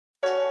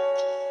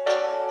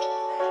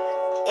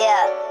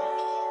Yeah.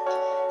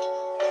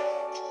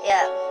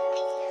 Yeah.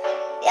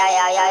 Yeah.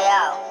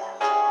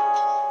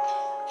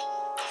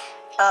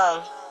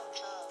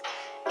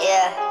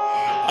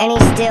 Yeah. And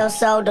he's still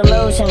so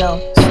delusional.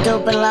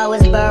 Stooping low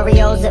as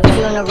burials at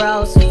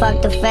funerals.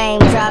 Fuck the fame,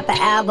 drop an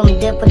album,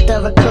 dip with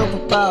the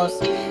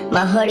recuperables.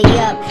 My hoodie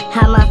up,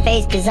 hide my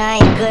face cause I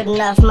ain't good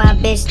enough. My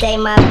bitch stay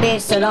my bitch,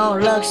 so don't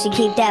look, she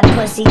keep that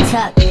pussy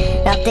tucked.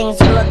 Now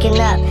things are looking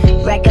up.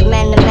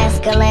 Recommend the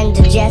mescaline,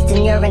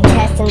 digesting your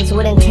intestines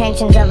with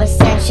intentions of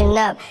ascension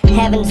up.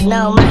 Heavens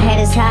know my head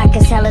is hot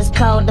cause hell is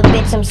cold. The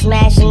bitch I'm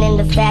smashing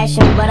into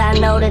fashion, but I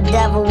know the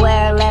devil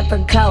wear a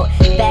leopard coat.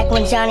 Back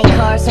when Johnny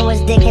Carson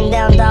was dicking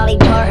down Dolly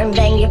Parton,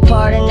 beg your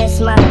pardon, it's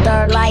my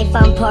third life.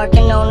 I'm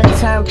parking on the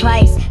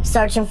turnpikes,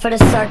 searching for the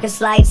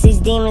circus lights. These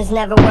demons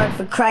never work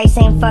for Christ,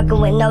 ain't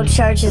fucking with no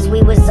churches.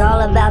 We was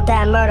all about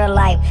that murder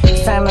life.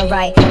 Sermon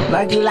right,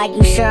 murk you like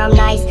you sure I'm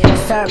nice.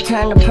 Syrup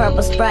turn to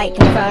purple Sprite,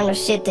 confirm the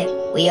shit that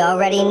we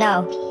already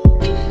know.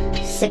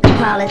 Sick of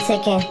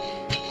politicking,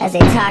 as they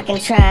talk and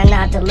try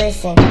not to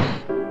listen.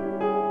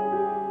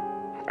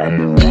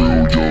 I'm a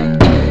real young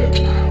boy,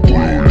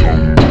 real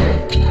young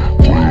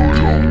boy,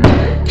 real young boy,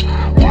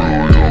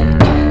 real young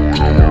boy.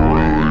 I'm a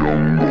real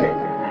young boy,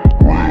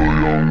 real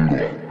young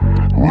boy,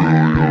 real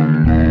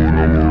young boy. I'm a real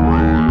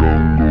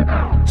young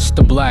boy. It's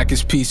the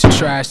blackest piece of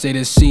trash they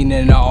done seen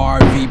in the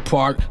RV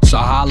park. So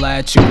holla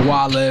at your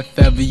guala if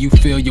ever you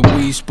feel your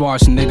weed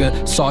sparks,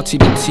 nigga. Salty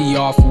the tea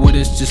off with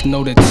us, just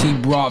know the tea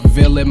brought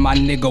villain. My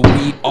nigga,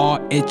 we all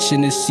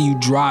itching to see you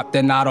drop.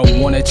 Then I don't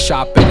wanna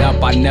chop it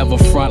up, I never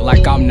front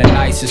like I'm the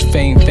nicest.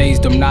 Fame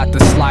phased them, not the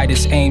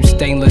slightest. Aim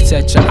stainless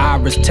at your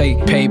iris.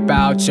 Take paper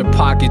out your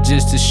pocket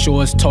just as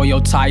sure as Toyo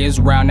tires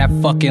round. That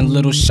fucking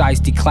little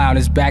shiesty clown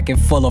is back in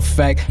full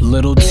effect.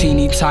 Little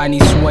teeny tiny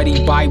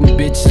sweaty biting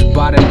bitches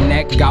by the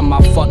neck. Got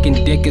my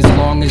fucking dick as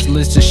long as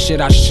list of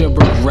shit I should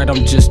regret.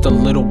 I'm just a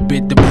little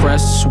bit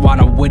depressed,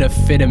 swine with a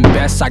fit and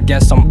best. I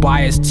guess I'm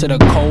biased to the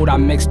code, I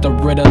mix the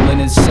Ritalin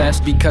and cess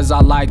because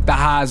I like the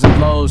highs and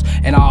lows.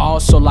 And I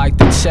also like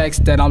the checks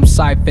that I'm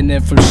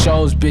siphoning from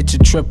shows. Bitch,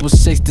 a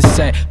 666 to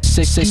set,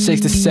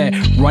 666 to set.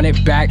 Run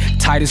it back,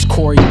 tight as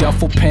Corey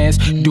duffel pants.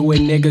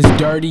 Doing niggas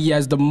dirty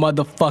as the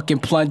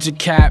motherfucking plunger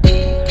cap.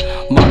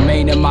 My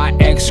main and my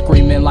ex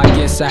screaming like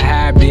it's a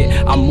habit.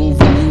 I'm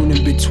moving immune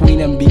in between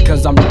them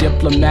because I'm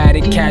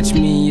diplomatic. Catch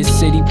me in your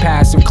city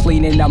passive,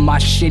 cleaning up my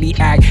shitty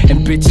act.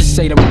 And bitches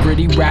say them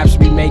gritty raps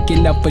be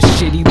making up for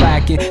shitty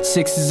lacking.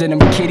 Sixes in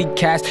them kitty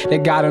cats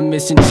that got him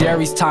missing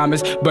Jerry's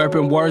Thomas.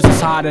 Burping words is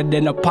hotter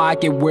than a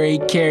pocket where he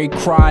carried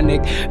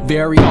chronic.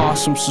 Very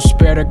awesome, so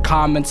spare the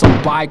comments.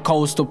 I'm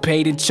bi-coastal,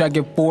 paid and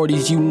chugging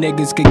 40s. You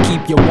niggas can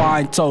keep your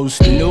wine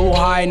toast. New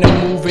high and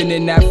I'm moving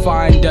in that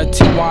fine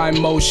dirty wine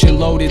motion.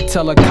 Loaded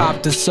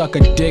helicopter, suck a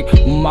dick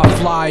with my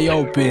fly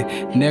open,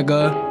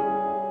 nigga.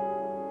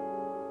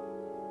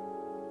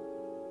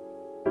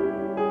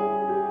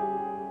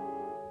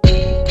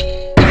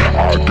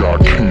 I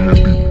got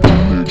candy for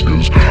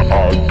niggas,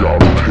 I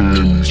got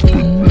panties for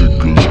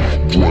niggas.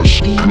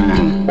 What's good?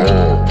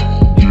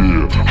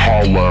 Yeah,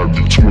 holla at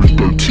me,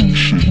 2013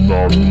 shit,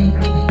 know what I mean?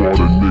 Bought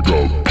a nigga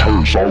a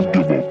purse, I don't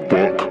give a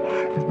fuck.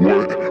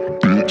 What,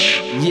 bitch?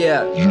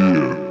 Yeah.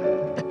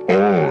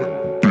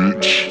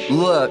 Bitch.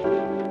 Look,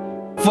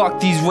 fuck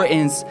these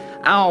writtens.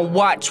 I don't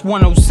watch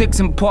 106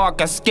 in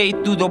park. I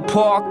skate through the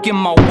park in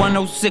my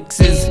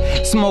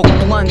 106s. Smoke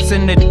blunts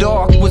in the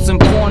dark with some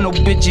porno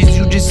bitches.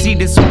 You just see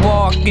the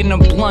spark in the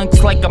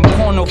blunts like I'm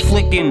porno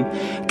flicking.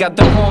 Got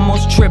the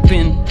hormones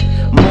tripping,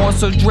 more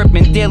so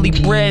dripping. Daily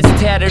breads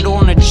tatted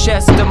on the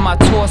chest of my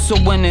torso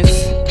when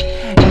it's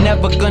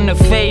never gonna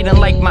fade. And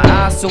like my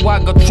eyes, so I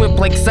go trip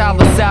like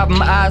Silas out.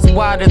 My eyes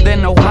wider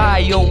than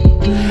Ohio.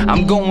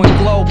 I'm going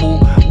global,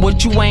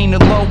 but you ain't a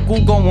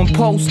local. Going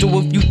postal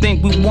if you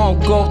think we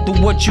won't go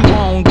through what you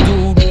own,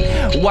 dude.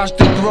 Watch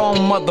the throne,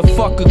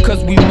 motherfucker,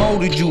 cause we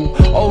molded you.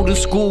 Older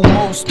school,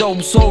 most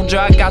dope soldier,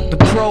 I got the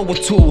pro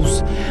with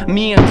tools.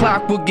 Me and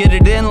Clock will get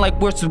it in like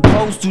we're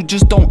supposed to.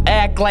 Just don't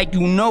act like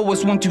you know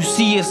us once you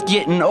see us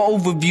getting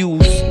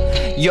overviews.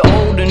 Your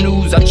older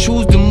news, I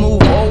choose to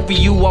move over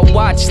you. I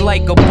watch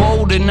like a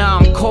boulder, now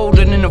I'm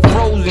colder than a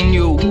frozen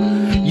you.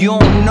 You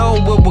don't know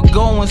where we're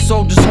going,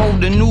 so just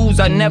hold the news.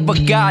 I never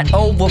got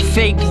over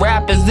fake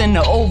rappers in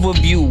the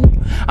overview.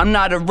 I'm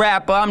not a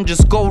rapper, I'm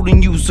just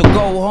scolding you. So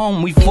go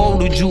home, we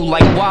folded you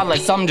like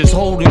wallets, I'm just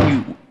holding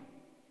you.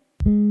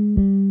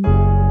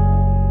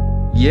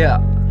 Yeah.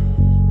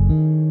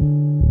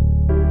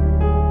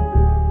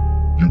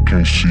 You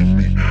can't see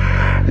me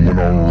when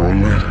I'm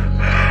rolling.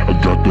 I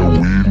got that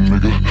weed,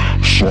 nigga.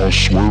 So I'm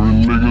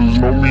swearing niggas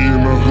know me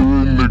in the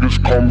hood. Niggas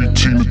call me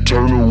Tina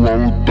Turner,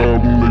 roll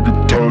thug,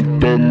 nigga, turn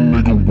that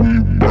nigga,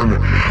 weed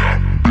burning.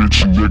 Bitch,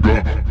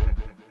 nigga.